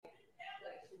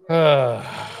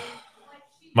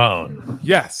Moan.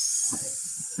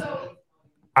 Yes.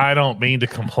 I don't mean to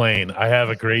complain. I have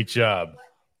a great job.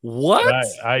 What?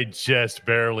 I just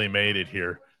barely made it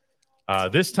here.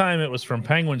 This time it was from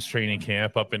Penguins training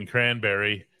camp up in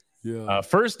Cranberry. Yeah.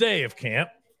 First day of camp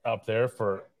up there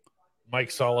for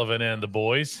Mike Sullivan and the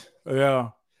boys. Yeah.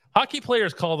 Hockey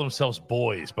players call themselves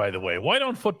boys, by the way. Why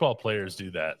don't football players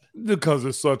do that? Because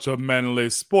it's such a manly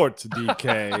sport,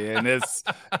 DK, and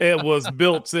it was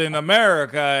built in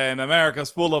America, and America's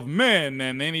full of men,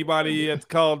 and anybody that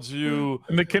calls you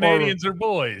and the Canadians are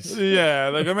boys.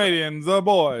 Yeah, the Canadians are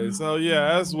boys. So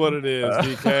yeah, that's what it is,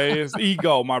 DK. It's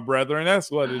ego, my brethren. That's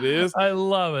what it is. I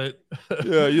love it.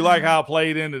 Yeah, you like how I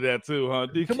played into that too, huh,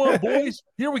 DK? Come on, boys.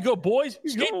 Here we go, boys.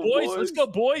 Skate, boys. Let's go,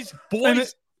 boys.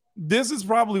 Boys. This is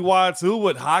probably why too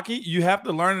with hockey you have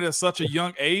to learn it at such a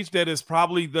young age that is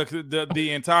probably the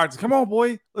entire come on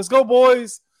boy, let's go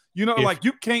boys, like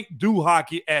you can't do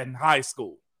hockey in high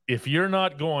school if you're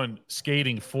not going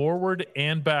skating forward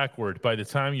and backward by the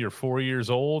time you're 4 years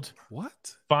old.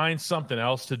 What? Find something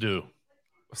else to do.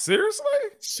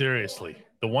 Seriously,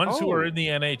 the ones who are in the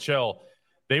NHL,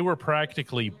 they were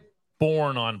practically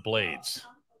born on blades.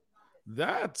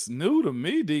 That's new to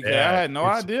me, DK. Yeah, I had no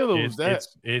idea it was that.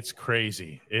 It's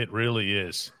crazy. It really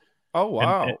is. Oh,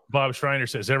 wow. And Bob Schreiner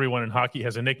says everyone in hockey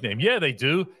has a nickname. Yeah, they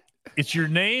do. It's your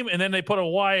name, and then they put a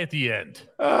Y at the end.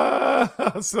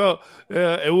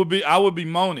 It would be. I would be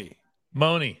Moni.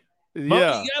 Moni.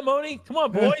 Yeah, Moni. Come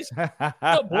on, boys. Come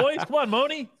on, boys. Come on,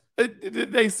 Moni.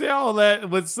 They say all that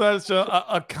with such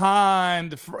a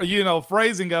kind,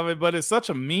 phrasing of it, but it's such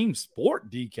a meme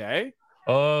sport, DK.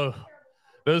 Oh.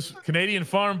 Those Canadian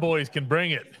farm boys can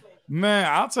bring it.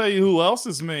 Man, I'll tell you who else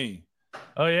is me.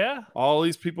 Oh, yeah? All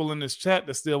these people in this chat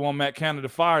that still want Matt Canada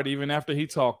fired even after he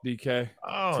talked, DK.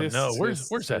 Oh, no. Where's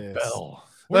that bell?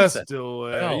 Let's do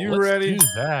it. Are you ready?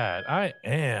 Let's do that. I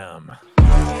am.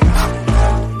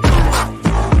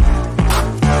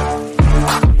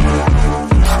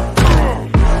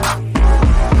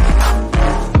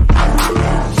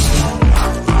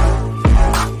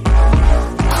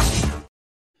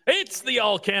 It's the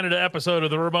All-Canada episode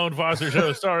of the Ramon Foster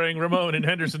Show, starring Ramon in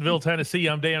Hendersonville, Tennessee.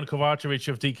 I'm Dejan Kovacevic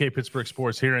of DK Pittsburgh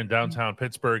Sports here in downtown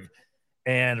Pittsburgh.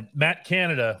 And Matt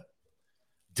Canada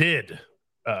did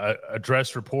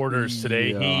address reporters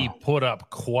today. He put up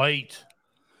quite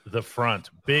the front.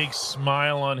 Big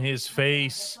smile on his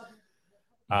face.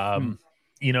 I'll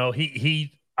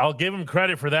give him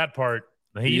credit for that part.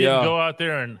 He didn't go out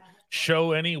there and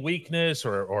show any weakness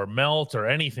or melt or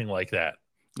anything like that.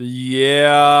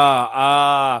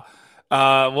 Yeah.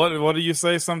 What do you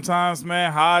say sometimes,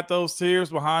 man? Hide those tears.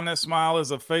 Behind that smile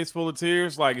is a face full of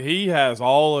tears. Like, he has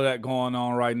all of that going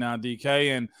on right now,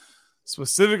 DK. And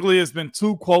specifically, it's been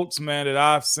two quotes, man, that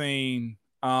I've seen.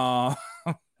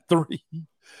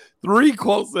 Three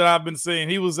quotes that I've been seeing.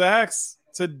 He was asked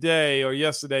today or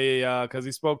yesterday, because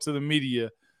he spoke to the media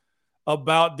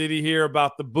about, did he hear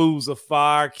about the booze of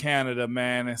Fire Canada,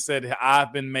 man, and said,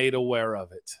 I've been made aware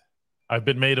of it. I've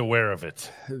been made aware of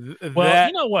it. Well,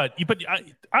 you know what? But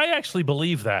I actually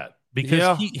believe that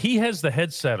because he has the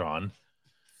headset on.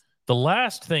 The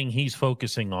last thing he's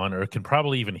focusing on, or can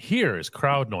probably even hear, is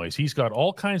crowd noise. He's got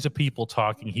all kinds of people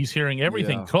talking. He's hearing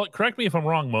everything. Yeah. Correct me if I'm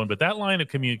wrong, Moan, but that line of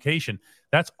communication,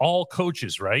 that's all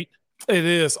coaches, right? It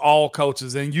is all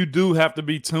coaches, and you do have to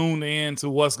be tuned in to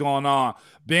what's going on.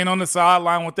 Being on the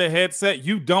sideline with that headset,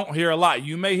 you don't hear a lot.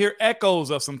 You may hear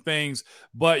echoes of some things,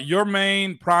 but your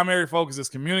main primary focus is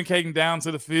communicating down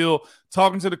to the field,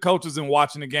 talking to the coaches, and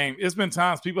watching the game. It's been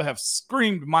times people have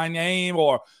screamed my name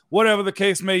or whatever the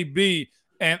case may be,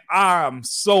 and I'm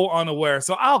so unaware.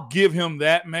 So I'll give him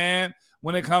that, man,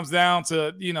 when it comes down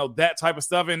to, that type of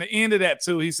stuff. And the end of that,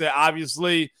 too, he said,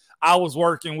 obviously, I was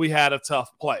working. We had a tough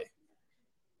play.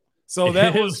 So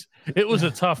that it was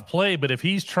a tough play, but if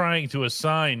he's trying to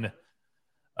assign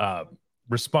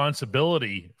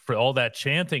responsibility for all that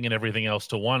chanting and everything else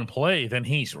to one play, then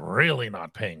he's really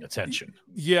not paying attention.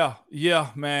 Yeah,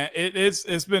 man.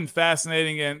 It's been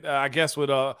fascinating, and I guess with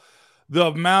the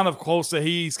amount of quotes that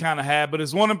he's kind of had, but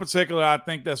there's one in particular I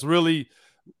think that's really,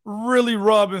 really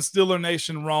rubbing Steeler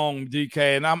Nation wrong,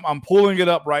 DK, and I'm pulling it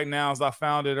up right now as I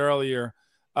found it earlier.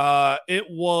 It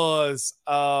was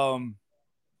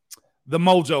the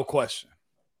mojo question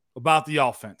about the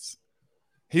offense.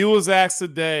 He was asked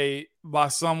today by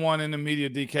someone in the media,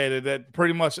 DK, that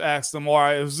pretty much asked him,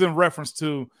 or it was in reference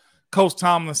to Coach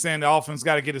Tomlin saying the offense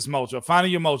got to get his mojo.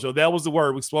 Finding your mojo. That was the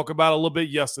word we spoke about a little bit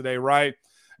yesterday, right?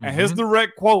 Mm-hmm. And his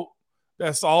direct quote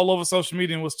that's all over social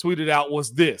media and was tweeted out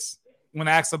was this, when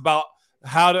asked about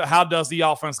how does the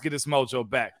offense get its mojo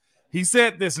back. He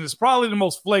said this, and it's probably the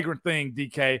most flagrant thing,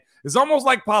 DK. It's almost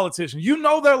like politicians. You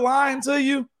know they're lying to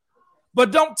you,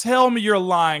 but don't tell me you're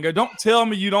lying, or don't tell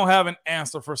me you don't have an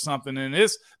answer for something. And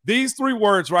these 3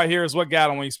 words right here is what got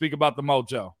him when you speak about the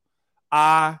mojo.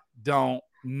 I don't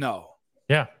know.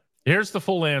 Yeah. Here's the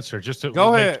full answer. Just to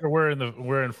Go make ahead. sure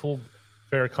we're in full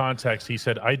fair context. He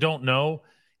said, I don't know.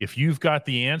 If you've got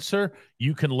the answer,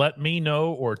 you can let me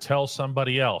know or tell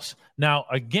somebody else. Now,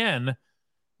 again,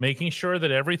 making sure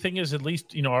that everything is at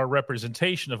least, our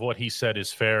representation of what he said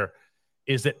is fair,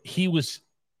 is that he was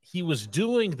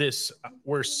doing this,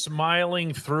 we're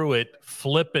smiling through it,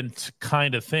 flippant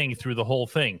kind of thing through the whole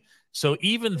thing. So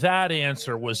even that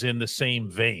answer was in the same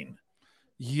vein.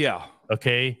 Yeah.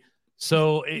 Okay.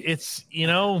 So it's,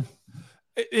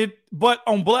 But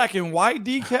on black and white,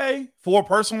 DK, for a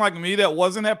person like me that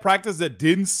wasn't at practice, that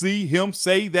didn't see him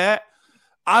say that,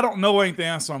 I don't know ain't the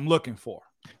answer I'm looking for.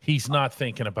 He's not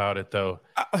thinking about it, though.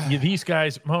 These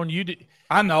guys, Moan, you did.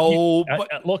 I know.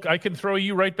 Look, I can throw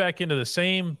you right back into the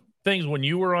same things when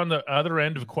you were on the other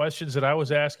end of questions that I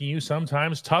was asking you,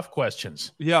 sometimes tough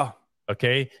questions. Yeah.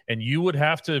 Okay. And you would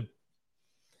have to,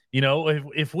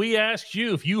 if we asked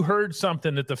you, if you heard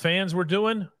something that the fans were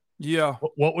doing, yeah,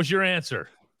 what was your answer?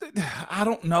 I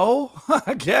don't know.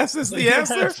 I guess it's the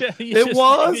answer. That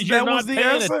was the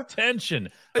answer. Attention.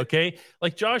 Okay.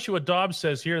 Like Joshua Dobbs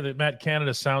says here that Matt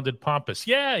Canada sounded pompous.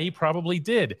 Yeah, he probably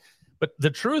did. But the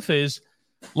truth is,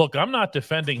 look, I'm not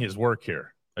defending his work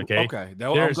here. Okay. Okay.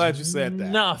 I'm glad you said that.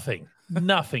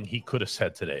 Nothing he could have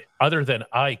said today other than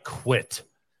I quit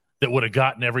that would have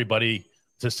gotten everybody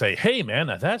to say, hey,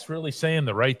 man, that's really saying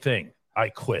the right thing. I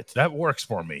quit. That works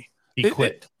for me. He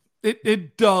quit.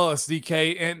 It does,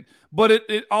 DK, but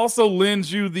it also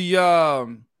lends you I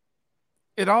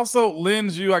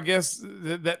guess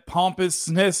that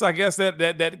pompousness, I guess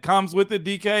that comes with it,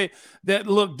 DK. That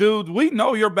look, dude, we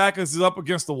know your back is up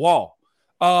against the wall.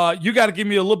 You got to give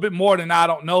me a little bit more than I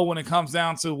don't know when it comes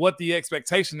down to what the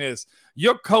expectation is.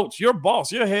 Your coach, your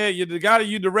boss, your head, the guy that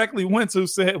you directly went to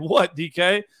said, what,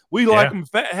 DK? We like him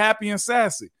fat, happy, and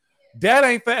sassy. That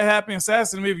ain't fat, happy, and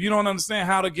sassy to me if you don't understand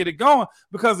how to get it going.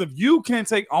 Because if you can't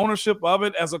take ownership of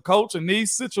it as a coach in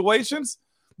these situations,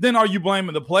 then are you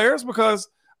blaming the players? Because,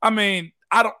 I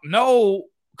don't know.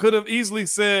 Could have easily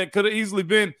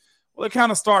been, well, it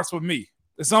kind of starts with me.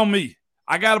 It's on me.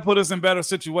 I got to put us in better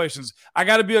situations. I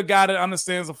got to be a guy that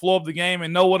understands the flow of the game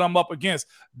and know what I'm up against.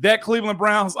 That Cleveland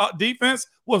Browns defense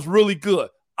was really good.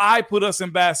 I put us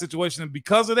in bad situations, and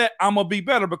because of that, I'm going to be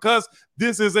better because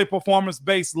this is a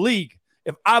performance-based league.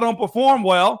 If I don't perform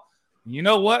well, you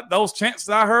know what? Those chants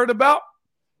I heard about,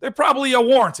 they probably are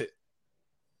warranted.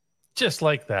 Just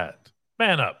like that.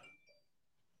 Man up.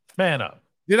 Man up.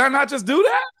 Did I not just do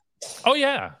that? Oh,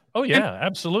 yeah.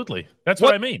 Absolutely. That's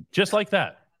what I mean. Just like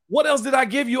that. What else did I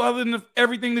give you other than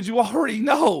everything that you already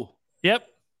know? Yep.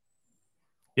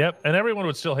 And everyone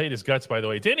would still hate his guts, by the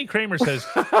way. Danny Kramer says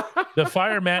the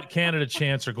fire Matt Canada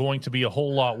chants are going to be a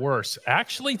whole lot worse.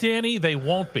 Actually, Danny, they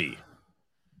won't be.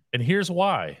 And here's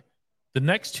why. The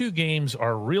next 2 games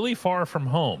are really far from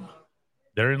home.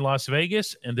 They're in Las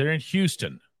Vegas and they're in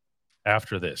Houston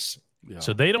after this. Yeah.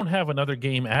 So they don't have another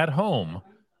game at home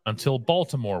until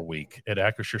Baltimore week at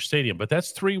Acrisure Stadium. But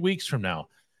that's 3 weeks from now.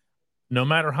 No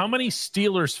matter how many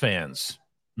Steelers fans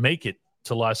make it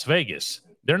to Las Vegas,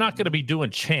 they're not going to be doing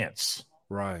chants.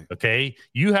 Right. Okay?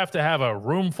 You have to have a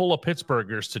room full of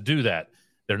Pittsburghers to do that.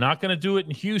 They're not going to do it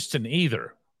in Houston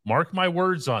either. Mark my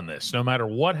words on this. No matter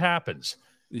what happens,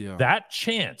 that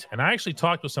chant, and I actually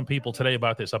talked with some people today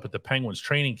about this up at the Penguins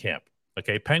training camp.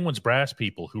 Okay? Penguins brass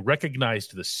people who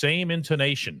recognized the same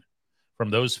intonation from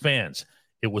those fans.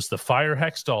 It was the Fire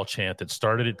Hextall chant that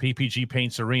started at PPG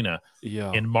Paints Arena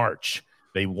in March.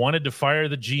 They wanted to fire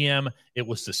the GM. It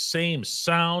was the same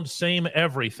sound, same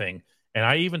everything. And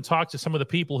I even talked to some of the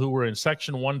people who were in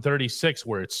Section 136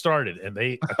 where it started, and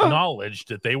they acknowledged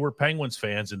that they were Penguins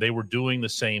fans and they were doing the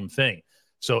same thing.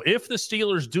 So if the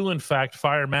Steelers do, in fact,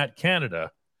 fire Matt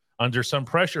Canada under some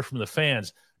pressure from the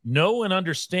fans, know and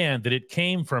understand that it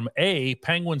came from A,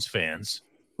 Penguins fans,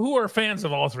 who are fans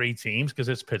of all 3 teams because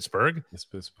it's Pittsburgh.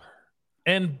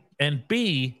 And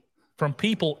B, from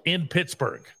people in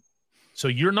Pittsburgh. So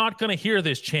you're not going to hear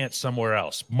this chant somewhere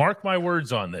else. Mark my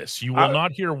words on this. You will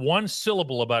not hear one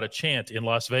syllable about a chant in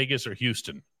Las Vegas or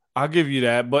Houston. I'll give you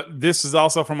that. But this is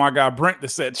also from our guy Brent that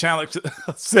said challenge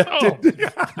accepted.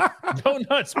 Go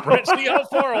nuts, Brent. See how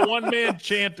far a one-man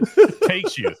chant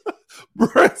takes you.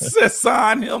 Brent said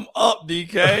sign him up,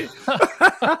 DK.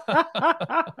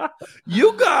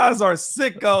 You guys are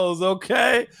sickos,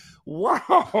 okay?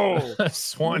 Wow.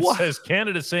 Swan says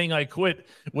Canada saying I quit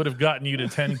would have gotten you to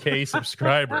 10K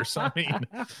subscribers. I mean,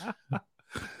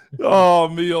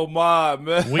 oh my,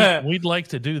 man. We'd like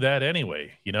to do that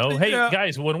anyway. You know, hey,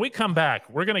 guys, when we come back,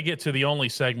 we're going to get to the only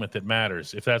segment that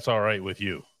matters, if that's all right with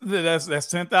you. That's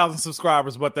 10,000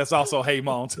 subscribers, but that's also Hey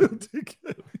Mon.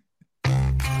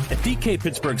 At DK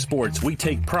Pittsburgh Sports, we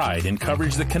take pride in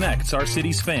coverage that connects our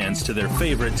city's fans to their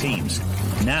favorite teams.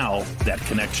 Now, that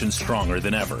connection's stronger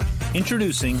than ever.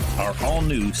 Introducing our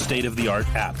all-new state-of-the-art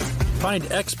app.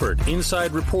 Find expert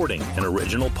inside reporting and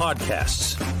original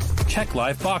podcasts. Check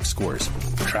live box scores.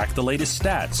 Track the latest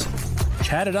stats.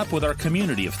 Chat it up with our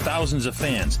community of thousands of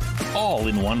fans, all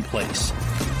in one place.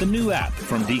 The new app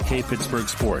from DK Pittsburgh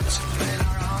Sports.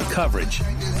 Coverage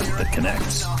that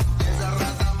connects.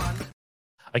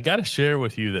 I got to share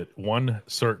with you that one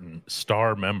certain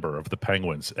star member of the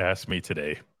Penguins asked me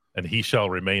today, and he shall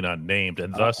remain unnamed,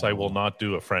 and thus I will not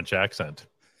do a French accent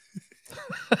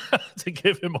to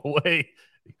give him away.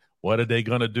 What are they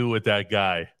going to do with that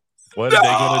guy? What are they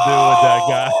going to do with that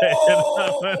guy?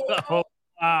 Oh,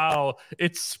 wow.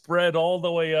 It's spread all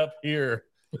the way up here.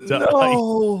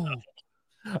 No.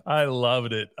 I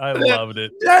loved it. I loved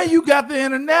it. Yeah, you got the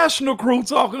international crew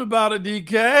talking about it,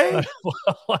 DK.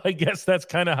 Well, I guess that's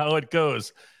kind of how it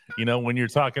goes. You know, when you're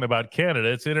talking about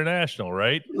Canada, it's international,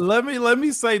 right? Let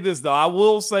me say this, though. I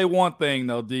will say one thing,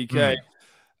 though, DK.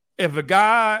 If a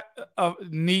guy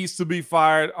needs to be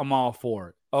fired, I'm all for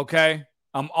it, okay?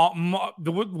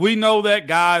 We know that.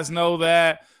 Guys know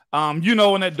that. You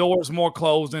know when that door is more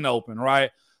closed than open,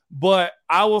 right? But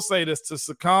I will say this, to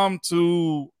succumb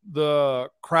to the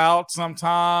crowd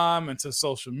sometime and to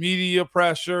social media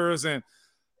pressures, and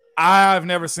I've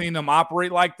never seen them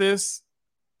operate like this.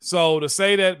 So to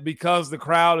say that because the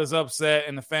crowd is upset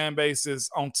and the fan base is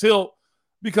on tilt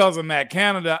because of Matt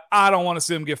Canada, I don't want to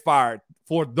see him get fired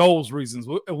for those reasons.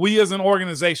 We as an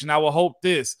organization, I will hope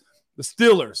the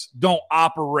Steelers don't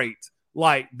operate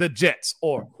like the Jets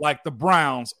or like the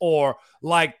Browns or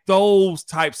like those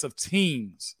types of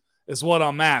teams. Is what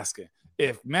I'm asking.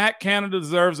 If Matt Canada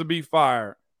deserves to be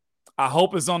fired, I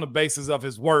hope it's on the basis of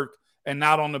his work and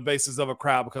not on the basis of a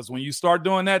crowd, because when you start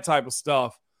doing that type of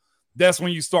stuff, that's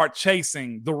when you start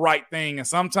chasing the right thing. And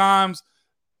sometimes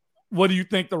what do you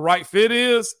think the right fit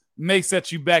is may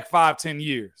set you back 5-10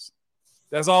 years.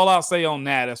 That's all I'll say on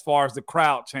that as far as the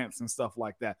crowd chants and stuff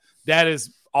like that. That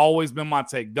has always been my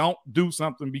take. Don't do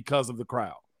something because of the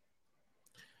crowd.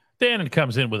 Dan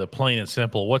comes in with a plain and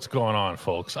simple, what's going on,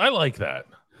 folks? I like that.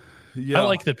 Yeah. I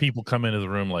like that people come into the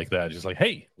room like that. Just like,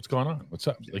 hey, what's going on? What's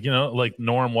up? Like, you know, like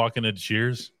Norm walking into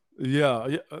Cheers.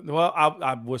 Yeah. Well,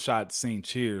 I wish I'd seen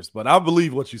Cheers, but I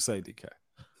believe what you say, DK.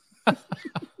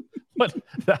 But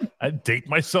I date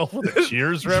myself with a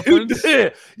Cheers reference.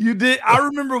 You did. I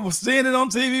remember seeing it on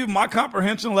TV. My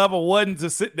comprehension level wasn't to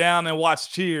sit down and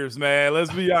watch Cheers, man.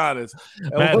 Let's be honest.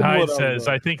 Matt Hyde says,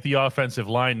 I think the offensive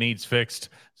line needs fixed.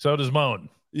 So does Moan.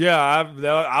 Yeah,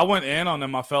 I went in on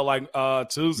them. I felt like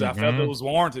Tuesday. I felt it was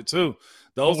warranted too.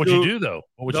 What would you do, though?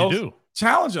 What would you do?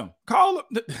 Challenge them. Call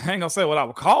them. I ain't gonna say what I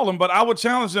would call them, but I would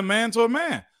challenge them man to a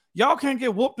man. Y'all can't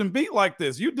get whooped and beat like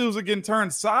this. You dudes are getting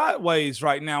turned sideways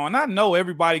right now. And I know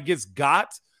everybody gets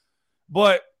got,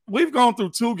 but we've gone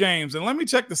through 2 games. And let me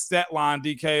check the stat line,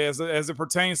 DK, as it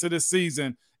pertains to this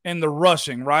season and the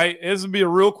rushing, right? This will be a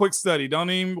real quick study. Don't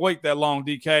even wait that long,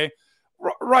 DK.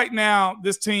 Right now,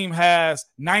 this team has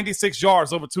 96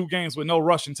 yards over 2 games with no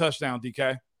rushing touchdown,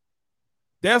 DK.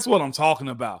 That's what I'm talking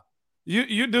about.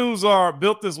 You dudes are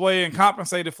built this way and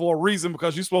compensated for a reason,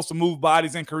 because you're supposed to move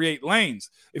bodies and create lanes.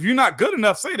 If you're not good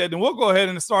enough, say that, then we'll go ahead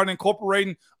and start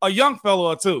incorporating a young fellow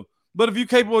or 2. But if you're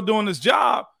capable of doing this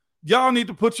job, y'all need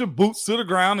to put your boots to the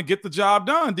ground and get the job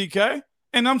done, DK.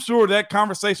 And I'm sure that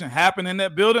conversation happened in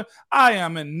that building. I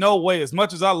am in no way, as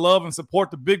much as I love and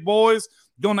support the big boys,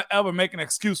 going to ever make an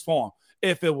excuse for them.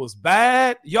 If it was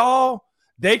bad, y'all,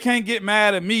 they can't get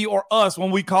mad at me or us when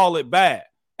we call it bad.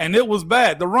 And it was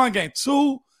bad. The run game,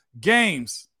 2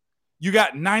 games, you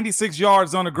got 96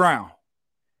 yards on the ground.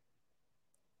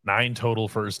 9 total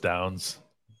first downs.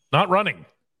 Not running,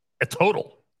 a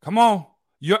total. Come on.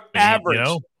 Your average,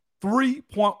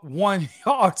 3.1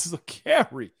 yards a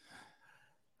carry.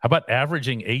 How about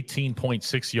averaging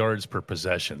 18.6 yards per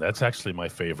possession? That's actually my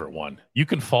favorite one. You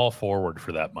can fall forward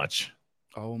for that much.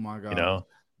 Oh, my God. You know,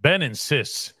 Ben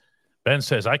insists. Ben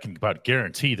says, I can about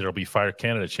guarantee there'll be Fire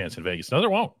Canada chance in Vegas. No, there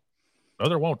won't.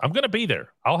 I'm going to be there.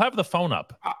 I'll have the phone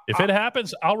up. If it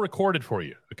happens, I'll record it for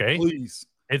you. Okay? Please.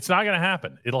 It's not going to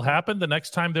happen. It'll happen the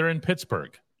next time they're in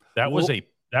Pittsburgh. That was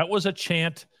a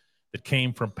chant that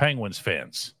came from Penguins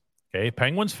fans. Okay?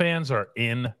 Penguins fans are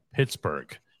in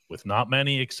Pittsburgh. with not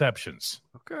many exceptions.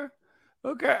 Okay.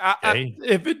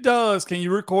 If it does, can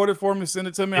you record it for me? Send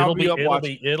it to me. I'll be up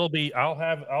watching. It'll be. I'll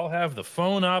have the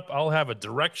phone up. I'll have a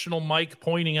directional mic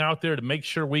pointing out there to make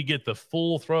sure we get the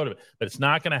full throat of it. But it's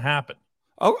not going to happen.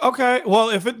 Oh, okay. Well,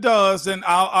 if it does, then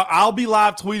I'll be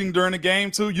live tweeting during the game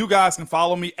too. You guys can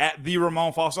follow me at the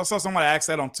Ramon Foster. I saw somebody ask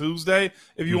that on Tuesday.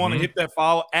 If you want to hit that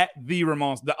follow at the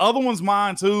Ramon. The other one's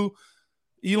mine too.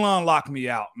 Elon locked me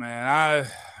out, man.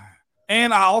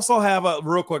 And I also have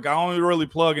real quick, I don't really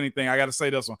plug anything. I got to say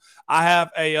this one. I have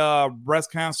a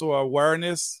breast cancer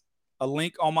awareness, a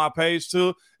link on my page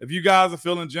too. If you guys are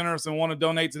feeling generous and want to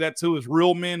donate to that too, it's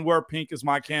Real Men Wear Pink is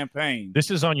my campaign.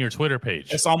 This is on your Twitter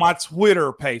page. It's on my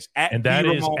Twitter page and that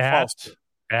is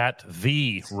at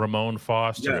the Ramon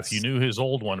Foster. Yes. If you knew his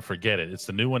old one, forget it. It's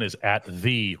the new one is at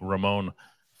the Ramon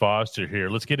Foster here.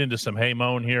 Let's get into some Hey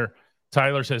Moan here.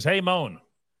 Tyler says, Hey Moan,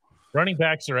 running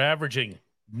backs are averaging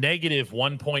negative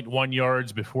 1.1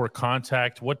 yards before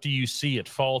contact. What do you see at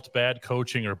fault? Bad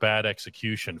coaching or bad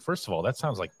execution? First of all, that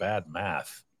sounds like bad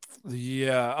math.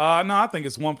 Yeah. No, I think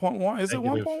it's 1.1. Is it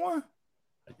 1.1?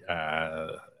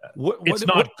 It's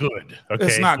not good. Okay.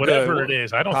 It's not Whatever good. it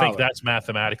is, I don't think that's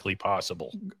mathematically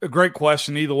possible. A great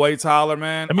question either way, Tyler,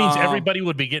 man. It means everybody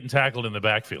would be getting tackled in the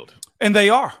backfield. And they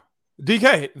are.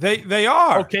 DK, they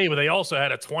are. Okay, but they also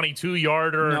had a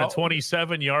 22-yarder and a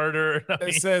 27-yarder.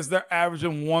 It says they're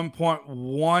averaging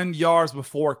 1.1 yards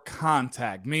before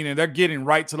contact, meaning they're getting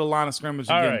right to the line of scrimmage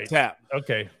and getting tapped.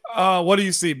 Okay. What do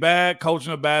you see? Bad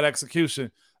coaching or bad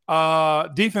execution?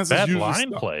 Defense bad is usually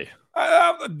line play.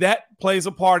 That plays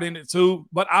a part in it too.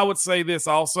 But I would say this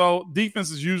also: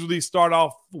 defenses usually start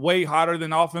off way hotter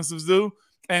than offensives do,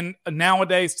 and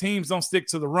nowadays teams don't stick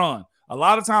to the run. A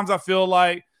lot of times, I feel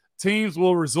like teams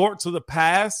will resort to the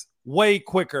pass way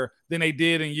quicker than they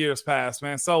did in years past,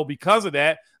 man. So because of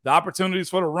that, the opportunities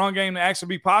for the run game to actually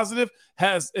be positive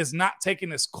is not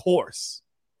taking its course.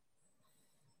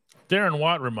 Darren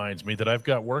Watt reminds me that I've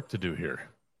got work to do here.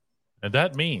 And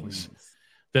that means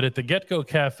that at the Get-Go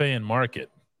Cafe and Market,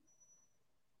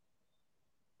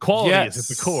 quality is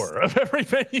at the core of every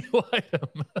menu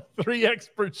item. 3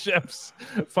 expert chefs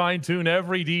fine-tune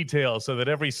every detail so that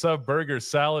every sub, burger,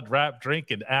 salad, wrap,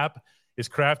 drink, and app is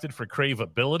crafted for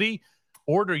craveability.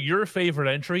 Order your favorite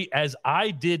entry, as I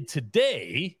did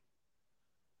today,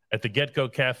 at the Get-Go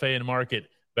Cafe and Market.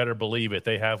 Better believe it.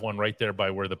 They have one right there by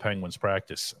where the Penguins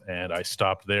practice. And I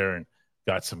stopped there and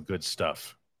got some good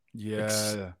stuff.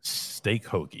 Yeah. Steak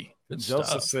hoagie.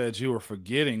 Joseph said you were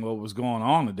forgetting what was going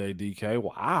on today, DK.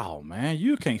 Wow, man.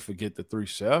 You can't forget the 3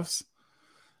 chefs.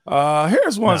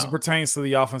 Here's one as it pertains to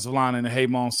the offensive line in the Hey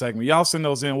Moan segment. Y'all send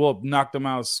those in. We'll knock them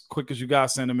out as quick as you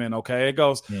guys send them in, okay? It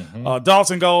goes,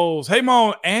 Dalton goes, Hey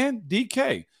Moan and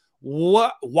DK.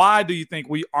 Why do you think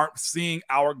we aren't seeing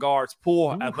our guards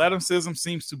pull? Athleticism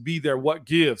seems to be there. What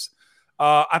gives?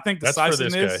 I think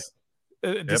decisiveness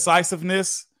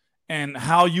and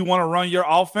how you want to run your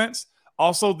offense.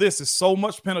 Also, this is so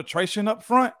much penetration up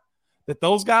front that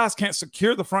those guys can't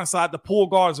secure the front side to pull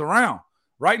guards around.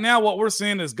 Right now, what we're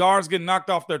seeing is guards getting knocked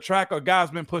off their track or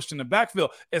guys been pushed in the backfield.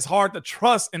 It's hard to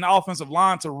trust an offensive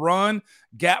line to run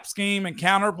gap scheme and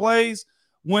counter plays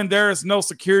when there is no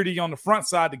security on the front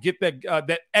side to get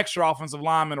that extra offensive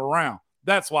lineman around.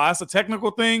 That's why it's a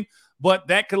technical thing, but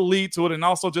that could lead to it, and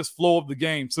also just flow of the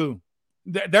game too.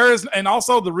 There is, and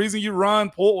also the reason you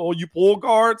pull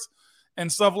guards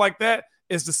and stuff like that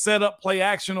is to set up play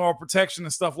action or protection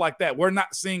and stuff like that. We're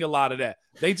not seeing a lot of that.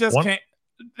 They just can't.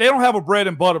 They don't have a bread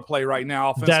and butter play right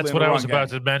now. That's what I was about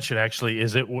to mention, actually.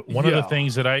 Is it one of the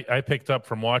things that I picked up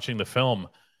from watching the film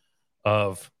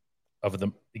of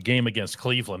the game against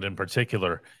Cleveland in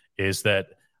particular is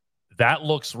that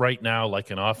looks right now like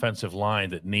an offensive line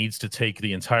that needs to take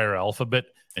the entire alphabet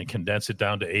and condense it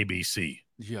down to ABC.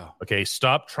 Yeah. Okay,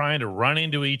 stop trying to run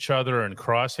into each other and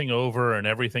crossing over and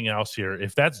everything else here.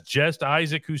 If that's just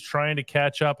Isaac who's trying to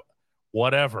catch up,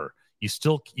 whatever. You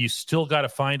still got to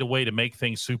find a way to make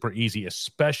things super easy,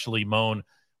 especially Moan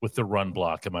with the run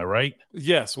block. Am I right?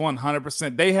 Yes,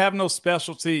 100%. They have no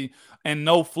specialty and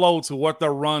no flow to what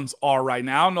their runs are right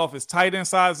now. I don't know if it's tight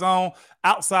inside zone,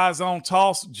 outside zone,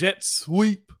 toss, jet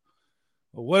sweep,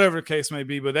 or whatever the case may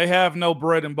be, but they have no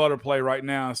bread and butter play right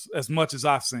now as much as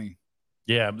I've seen.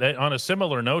 Yeah, on a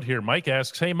similar note here, Mike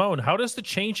asks, hey, Moan, how does the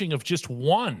changing of just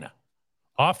one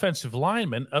offensive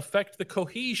lineman affect the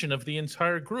cohesion of the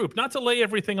entire group? Not to lay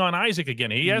everything on Isaac again.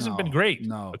 He hasn't been great.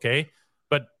 No. Okay.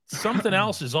 But something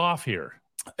else is off here.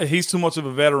 He's too much of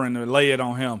a veteran to lay it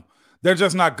on him. They're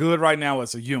just not good right now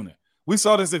as a unit. We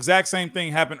saw this exact same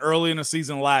thing happen early in the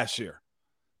season last year.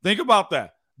 Think about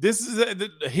that.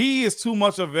 He is too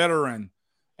much a veteran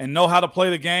and know how to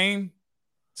play the game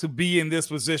to be in this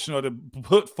position or to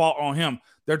put fault on him.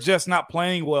 They're just not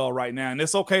playing well right now, and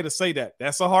it's okay to say that.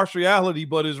 That's a harsh reality,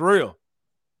 but it's real.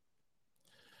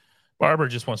 Barber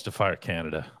just wants to fire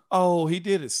Canada. Oh, he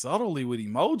did it subtly with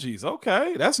emojis.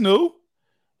 Okay, that's new.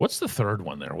 What's the third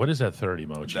one there? What is that third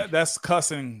emoji? That's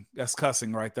cussing. That's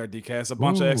cussing right there, DK. It's a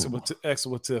bunch of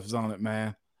expletives on it,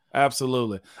 man.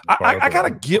 Absolutely. I got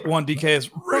to get one, DK. It's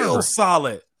real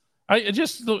solid. Go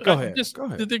ahead. Go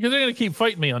ahead. They're going to keep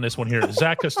fighting me on this one here.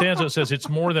 Zach Costanzo says it's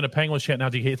more than a Penguins chant now,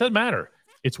 DK. It doesn't matter.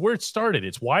 It's where it started.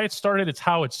 It's why it started. It's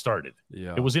how it started.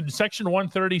 Yeah. It was in section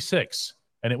 136,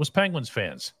 and it was Penguins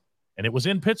fans, and it was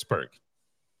in Pittsburgh.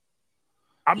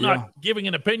 I'm not giving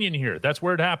an opinion here. That's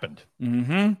where it happened.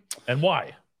 Mm-hmm. And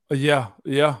why? Yeah.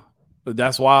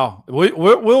 That's wild.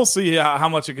 We'll see how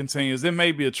much it continues. It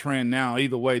may be a trend now.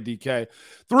 Either way, DK.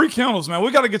 3 Kennels, man.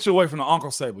 We got to get you away from the Uncle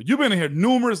Sable. You've been in here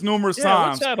numerous times.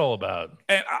 What's that all about?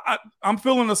 And I'm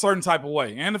feeling a certain type of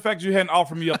way. And the fact you hadn't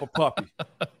offered me up a puppy.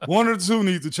 One or two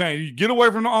needs to change. You get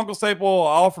away from the Uncle Sable or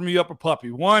offer me up a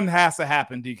puppy. One has to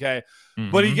happen, DK.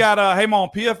 Mm-hmm. But he got, hey, Mom,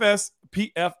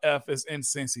 PFF is in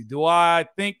Cincy. Do I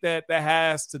think that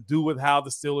has to do with how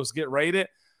the Steelers get rated?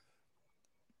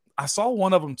 I saw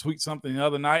one of them tweet something the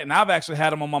other night, and I've actually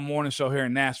had them on my morning show here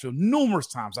in Nashville numerous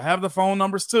times. I have the phone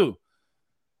numbers too.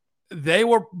 They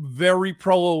were very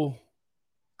pro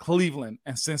Cleveland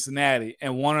and Cincinnati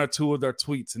in one or two of their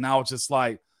tweets, and I was just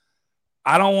like,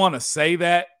 I don't want to say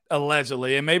that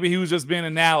allegedly, and maybe he was just being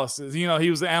analysis. He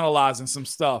was analyzing some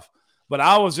stuff, but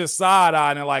I was just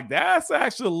side-eyeing and like, that's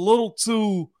actually a little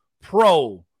too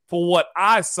pro for what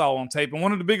I saw on tape. And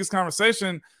one of the biggest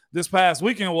conversations this past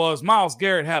weekend was Myles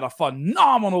Garrett had a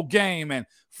phenomenal game and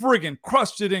friggin'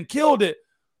 crushed it and killed it,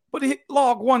 but he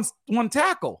logged one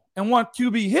tackle and one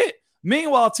QB hit.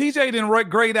 Meanwhile, TJ didn't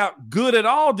grade out good at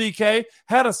all, DK.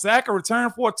 Had a sack, a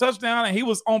return for a touchdown, and he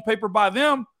was on paper by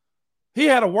them. He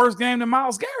had a worse game than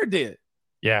Myles Garrett did.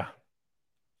 Yeah.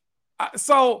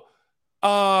 So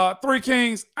 3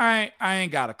 Kings, I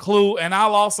ain't got a clue. And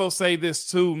I'll also say this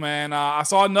too, man. I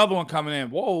saw another one coming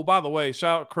in. Whoa, by the way,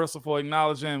 shout out Crystal for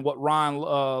acknowledging what Ryan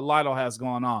Lytle has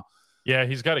going on. Yeah,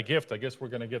 he's got a gift. I guess we're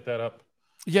going to get that up.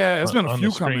 Yeah, it's been a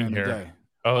few coming in here today.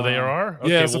 Oh, they are? Okay,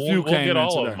 yeah, it's a few. We'll get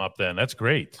all of them up then. That's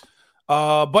great.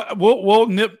 But we'll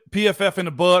nip PFF in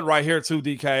the bud right here too,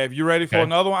 DK. If you ready for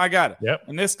another one, I got it. Yep.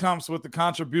 And this comes with the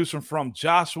contribution from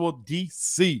Joshua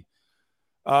DC.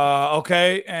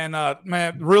 Okay. And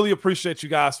man, really appreciate you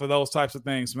guys for those types of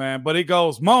things, man. But it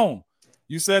goes, Moan,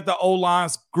 you said the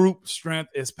O-line's group strength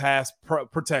is pass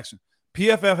protection.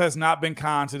 PFF has not been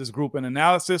kind to this group. An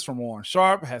analysis from Warren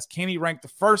Sharp has Kenny ranked the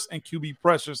first in QB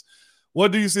pressures.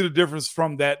 What do you see the difference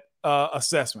from that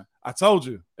assessment? I told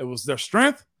you it was their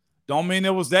strength. Don't mean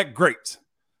it was that great.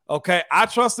 Okay, I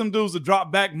trust them dudes to drop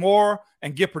back more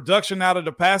and get production out of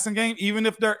the passing game, even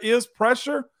if there is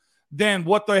pressure, than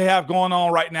what they have going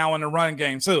on right now in the running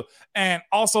game too. And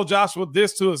also, Joshua,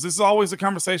 this is always a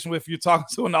conversation with you talking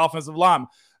to an offensive lineman.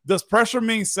 Does pressure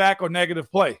mean sack or negative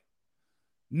play?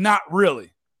 Not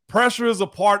really. Pressure is a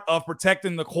part of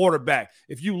protecting the quarterback.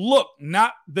 If you look,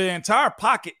 not the entire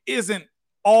pocket isn't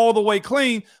all the way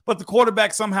clean, but the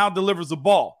quarterback somehow delivers the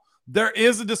ball. There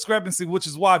is a discrepancy, which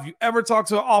is why if you ever talk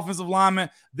to an offensive lineman,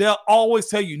 they'll always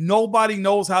tell you nobody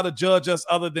knows how to judge us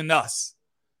other than us.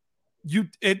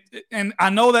 And I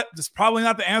know that it's probably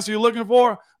not the answer you're looking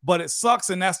for, but it sucks,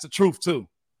 and that's the truth too.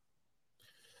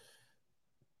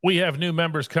 We have new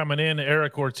members coming in.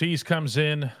 Eric Ortiz comes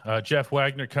in. Jeff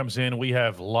Wagner comes in. We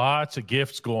have lots of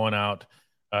gifts going out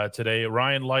today.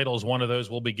 Ryan Lytle is one of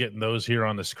those. We'll be getting those here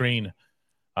on the screen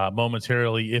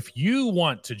momentarily. If you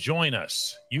want to join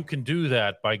us, you can do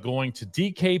that by going to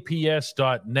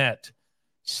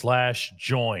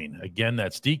dkps.net/join. Again,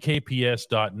 that's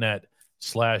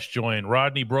dkps.net/join.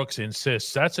 Rodney Brooks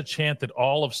insists that's a chant that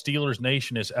all of Steelers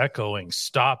Nation is echoing.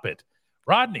 Stop it.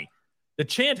 Rodney, the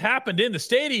chant happened in the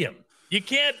stadium. You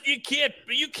can't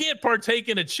partake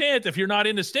in a chant if you're not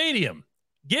in the stadium.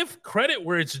 Give credit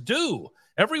where it's due.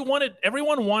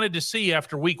 Everyone wanted to see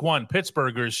after week 1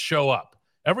 Pittsburghers show up.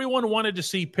 Everyone wanted to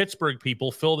see Pittsburgh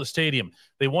people fill the stadium.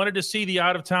 They wanted to see the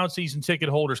out-of-town season ticket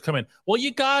holders come in. Well,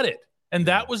 you got it. And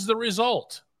that was the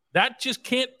result. That just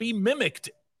can't be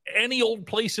mimicked any old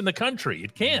place in the country.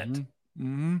 It can't. Mm-hmm.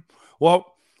 Mm-hmm.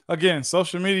 Well, again,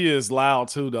 social media is loud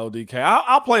too, though, DK.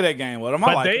 I'll play that game with them.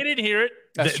 But they didn't hear it.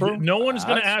 That's true. No one's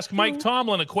going to ask Mike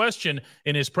Tomlin a question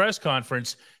in his press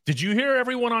conference. Did you hear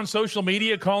everyone on social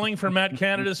media calling for Matt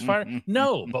Canada's fire?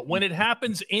 No, but when it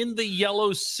happens in the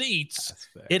yellow seats,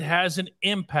 it has an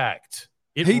impact.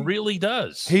 It really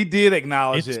does. He did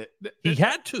acknowledge it. He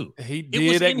had to. He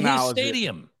did acknowledge in his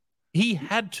stadium. He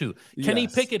had to. Kenny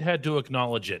Pickett had to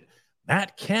acknowledge it.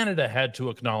 Matt Canada had to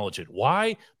acknowledge it.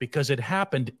 Why? Because it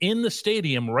happened in the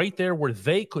stadium right there where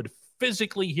they could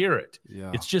physically hear it.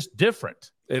 Yeah. It's just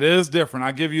different. It is different.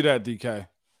 I give you that, DK.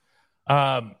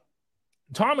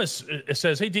 Thomas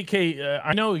says, hey, DK,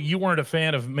 I know you weren't a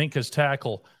fan of Minka's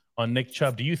tackle on Nick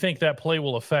Chubb. Do you think that play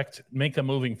will affect Minka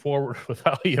moving forward with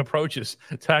how he approaches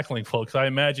tackling folks? I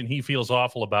imagine he feels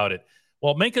awful about it.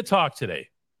 Well, Minka talked today,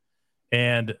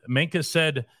 and Minka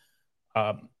said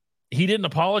he didn't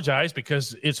apologize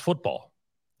because it's football.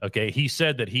 Okay, he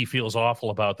said that he feels awful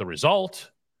about the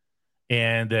result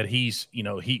and that he's,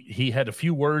 he had a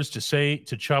few words to say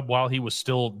to Chubb while he was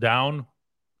still down,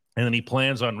 and then he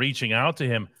plans on reaching out to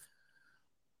him.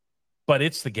 But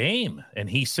it's the game. And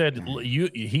he said, you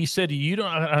don't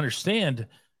understand.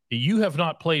 You have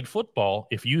not played football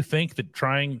if you think that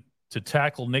trying to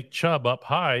tackle Nick Chubb up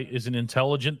high is an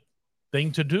intelligent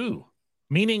thing to do.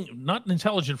 Meaning not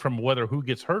intelligent from whether who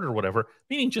gets hurt or whatever,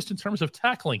 meaning just in terms of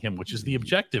tackling him, which is the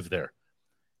objective there.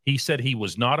 He said he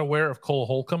was not aware of Cole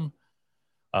Holcomb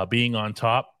being on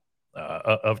top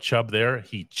of Chubb there.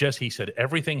 He said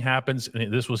everything happens,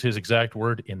 and this was his exact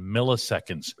word, in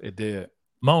milliseconds. It did.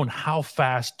 Moan, how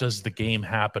fast does the game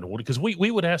happen? Because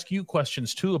we would ask you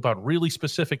questions too about really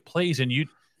specific plays, and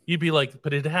you'd be like,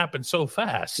 but it happened so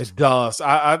fast. It does.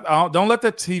 I don't let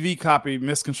that TV copy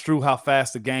misconstrue how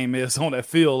fast the game is on that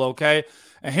field, okay?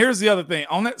 And here's the other thing.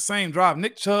 On that same drive,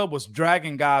 Nick Chubb was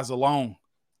dragging guys along.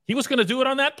 He was going to do it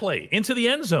on that play, into the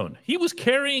end zone. He was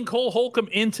carrying Cole Holcomb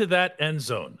into that end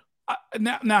zone.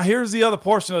 Now, here's the other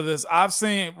portion of this. I've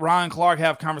seen Ryan Clark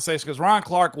have conversations because Ryan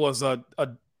Clark was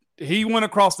he went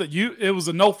across it was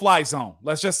a no-fly zone.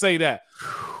 Let's just say that.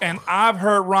 And I've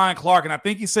heard Ryan Clark, and I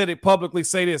think he said it publicly,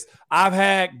 say this. I've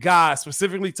had guys,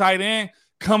 specifically tight end,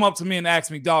 come up to me and ask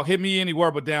me, dog, hit me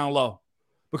anywhere but down low.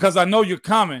 Because I know you're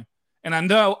coming, and I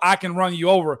know I can run you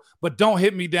over, but don't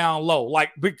hit me down low.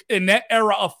 Like in that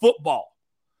era of football.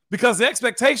 Because the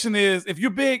expectation is, if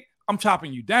you're big, I'm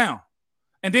chopping you down.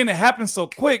 And then it happens so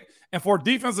quick. And for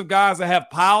defensive guys that have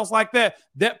piles like that,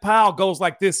 that pile goes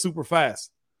like this super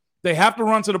fast. They have to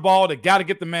run to the ball. They got to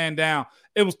get the man down.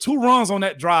 It was 2 runs on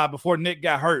that drive before Nick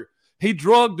got hurt. He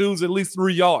drugged dudes at least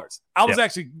 3 yards. I was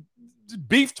actually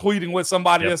beef tweeting with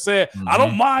somebody that said, I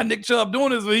don't mind Nick Chubb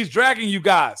doing this, but he's dragging you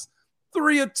guys.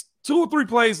 2 or 3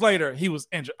 plays later, he was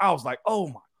injured. I was like, oh,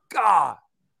 my God.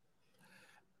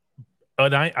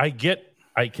 And I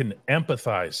can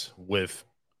empathize with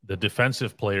the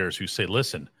defensive players who say,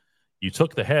 listen, you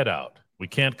took the head out. We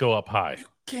can't go up high. You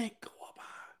can't go up high.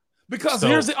 Because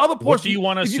here's the other portion. What do you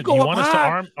want us to do? You want us to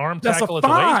arm tackle at the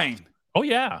waist? Oh,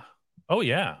 yeah. Oh,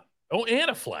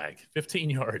 and a flag, 15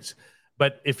 yards.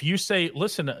 But if you say,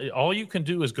 listen, all you can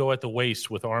do is go at the waist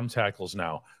with arm tackles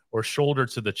now or shoulder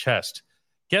to the chest,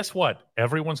 guess what?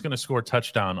 Everyone's going to score a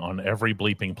touchdown on every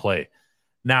bleeping play.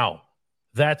 Now,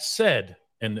 that said,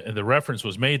 and the reference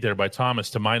was made there by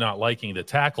Thomas to my not liking the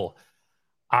tackle,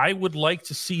 I would like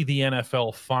to see the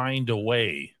NFL find a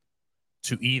way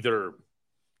to either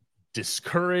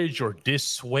discourage or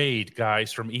dissuade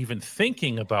guys from even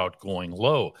thinking about going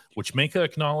low, which Minka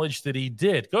acknowledged that he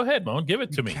did. Go ahead, Moan. Give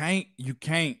it to me. You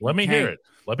can't. Let me hear it.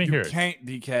 You can't,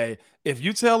 DK. If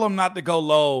you tell them not to go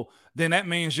low, then that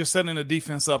means you're setting the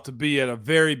defense up to be at a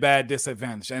very bad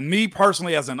disadvantage. And me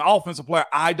personally, as an offensive player,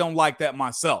 I don't like that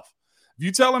myself. If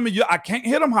you telling me I can't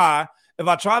hit them high, if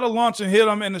I try to launch and hit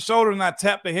them in the shoulder and I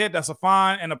tap the head, that's a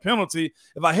fine and a penalty.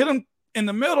 If I hit them in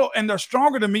the middle and they're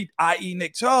stronger than me, i.e.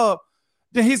 Nick Chubb,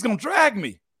 then he's going to drag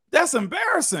me. That's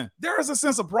embarrassing. There is a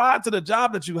sense of pride to the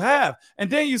job that you have. And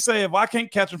then you say, if I can't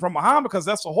catch him from behind because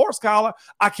that's a horse collar,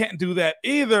 I can't do that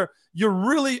either. You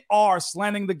really are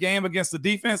slanting the game against the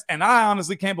defense. And I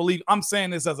honestly can't believe I'm saying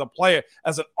this as a player,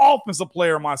 as an offensive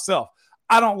player myself.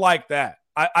 I don't like that.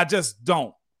 I just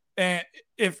don't. And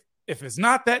if it's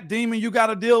not that demon you got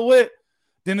to deal with,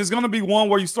 then there's going to be one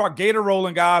where you start gator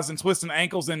rolling guys and twisting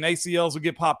ankles and ACLs will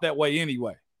get popped that way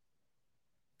anyway.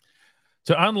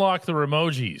 To unlock the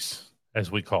Remojis, as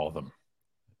we call them,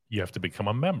 you have to become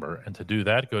a member. And to do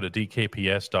that, go to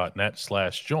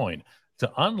dkps.net/join.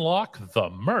 To unlock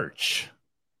the merch,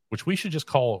 which we should just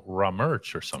call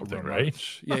Ramerch or something, right?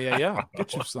 Yeah.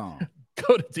 Get you some.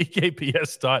 Go to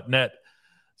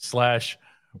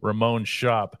dkps.net/Ramon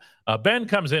shop. Ben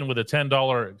comes in with a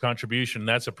 $10 contribution.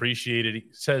 That's appreciated. He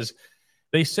says,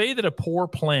 they say that a poor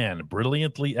plan,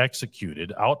 brilliantly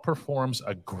executed, outperforms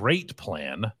a great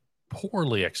plan,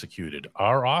 poorly executed.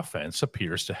 Our offense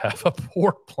appears to have a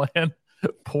poor plan,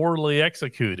 poorly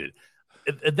executed.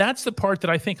 That's the part that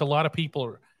I think a lot of people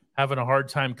are having a hard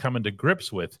time coming to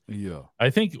grips with. Yeah.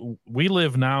 I think we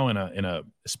live now in a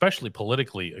especially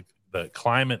politically, the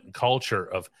climate and culture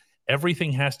of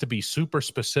everything has to be super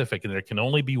specific and there can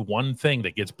only be one thing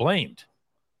that gets blamed.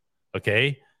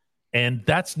 Okay. And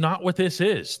that's not what this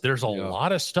is. There's a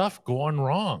lot of stuff going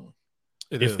wrong.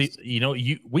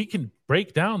 We can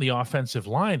break down the offensive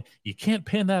line. You can't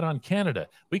pin that on Canada.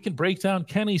 We can break down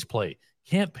Kenny's play.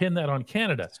 Can't pin that on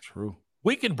Canada. That's true.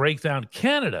 We can break down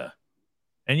Canada,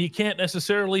 and you can't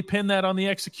necessarily pin that on the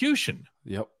execution.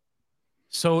 Yep.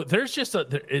 So there's just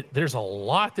there's a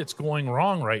lot that's going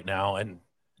wrong right now. And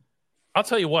I'll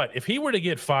tell you what, if he were to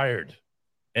get fired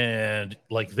and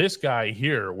like this guy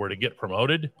here were to get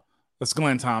promoted. That's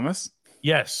Glenn Thomas.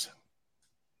 Yes.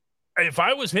 If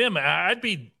I was him, I'd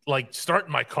be like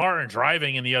starting my car and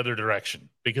driving in the other direction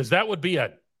because that would be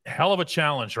a hell of a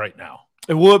challenge right now.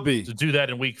 It would be. To do that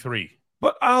in week 3.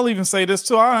 But I'll even say this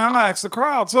too. I'll ask the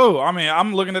crowd too. I mean,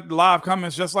 I'm looking at the live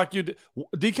comments just like you did.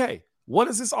 DK, what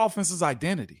is this offense's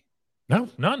identity? No,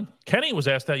 none. Kenny was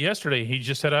asked that yesterday. He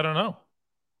just said, I don't know.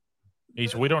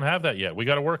 We don't have that yet. We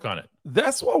got to work on it.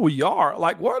 That's what we are.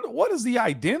 Like, what is the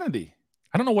identity?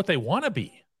 I don't know what they want to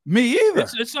be. Me either.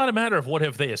 It's not a matter of what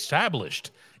have they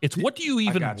established. It's what do you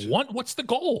even want? What's the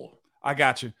goal? I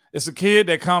got you. It's a kid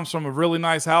that comes from a really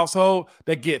nice household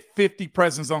that get 50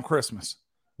 presents on Christmas.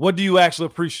 What do you actually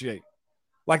appreciate?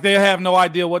 Like they have no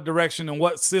idea what direction and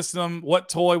what system, what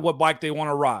toy, what bike they want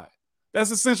to ride.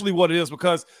 That's essentially what it is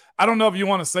because I don't know if you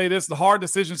want to say this. The hard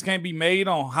decisions can't be made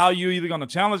on how you're either going to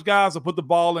challenge guys or put the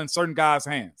ball in certain guys'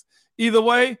 hands. Either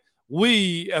way,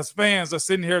 we as fans are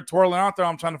sitting here twirling our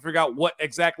thumb trying to figure out what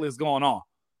exactly is going on.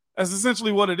 That's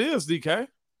essentially what it is, DK.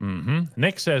 Mm-hmm.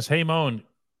 Nick says, hey, Moan,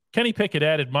 Kenny Pickett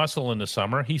added muscle in the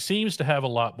summer. He seems to have a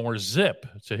lot more zip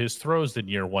to his throws than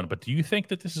year one. But do you think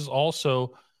that this is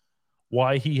also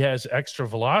why he has extra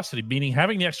velocity, meaning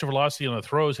having the extra velocity on the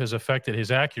throws has affected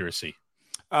his accuracy?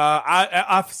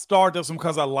 I started this one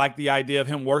because I like the idea of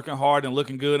him working hard and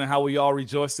looking good and how we all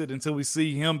rejoiced it until we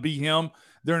see him be him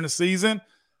during the season.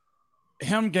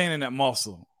 Him gaining that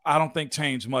muscle, I don't think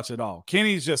changed much at all.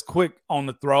 Kenny's just quick on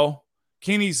the throw.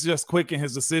 Kenny's just quick in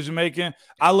his decision-making.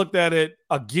 I looked at it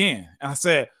again, and I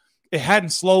said, it hadn't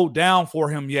slowed down for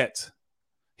him yet.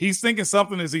 He's thinking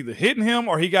something is either hitting him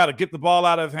or he got to get the ball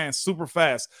out of his hands super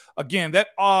fast. Again,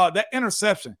 that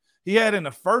interception he had in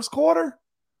the first quarter,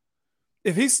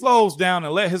 if he slows down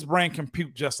and let his brain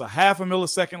compute just a half a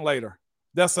millisecond later,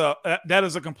 that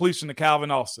is a completion to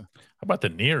Calvin Austin. How about the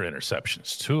near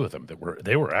interceptions? 2 of them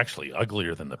they were actually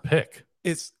uglier than the pick.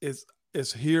 It's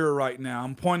here right now.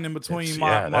 I'm pointing in between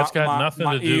that's got nothing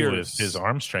to do ears. with his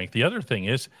arm strength. The other thing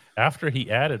is, after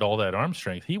he added all that arm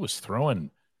strength, he was throwing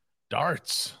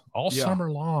darts all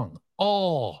summer long.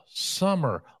 All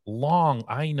summer long.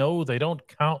 I know they don't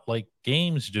count like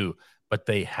games do, but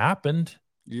they happened.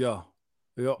 Yeah.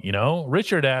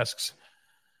 Richard asks,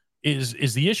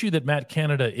 is the issue that Matt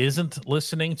Canada isn't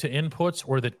listening to inputs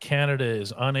or that Canada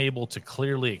is unable to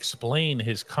clearly explain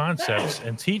his concepts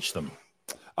and teach them?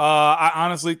 I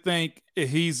honestly think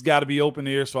he's got to be open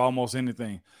ears for almost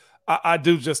anything. I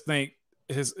do just think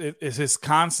his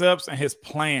concepts and his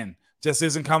plan just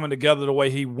isn't coming together the way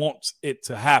he wants it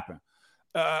to happen.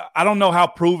 I don't know how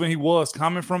proven he was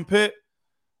coming from Pitt,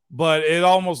 but it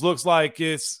almost looks like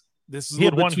this is he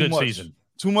had one good season.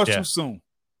 Too much too soon.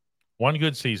 One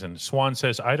good season. Swan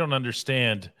says, I don't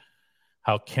understand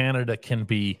how Canada can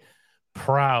be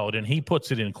proud. And he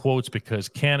puts it in quotes because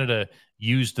Canada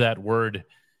used that word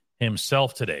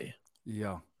himself today.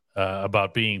 Yeah.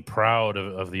 About being proud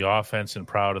of the offense and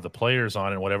proud of the players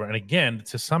on it and whatever. And again,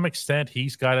 to some extent,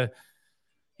 he's got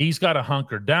to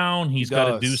hunker down. He's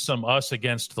got to do some us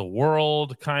against the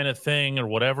world kind of thing or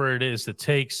whatever it is that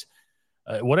takes.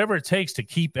 Whatever it takes to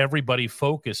keep everybody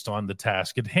focused on the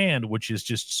task at hand, which is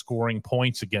just scoring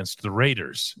points against the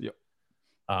Raiders. Yep.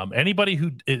 Anybody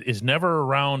who is never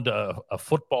around a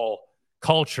football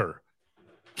culture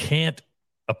can't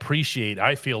appreciate,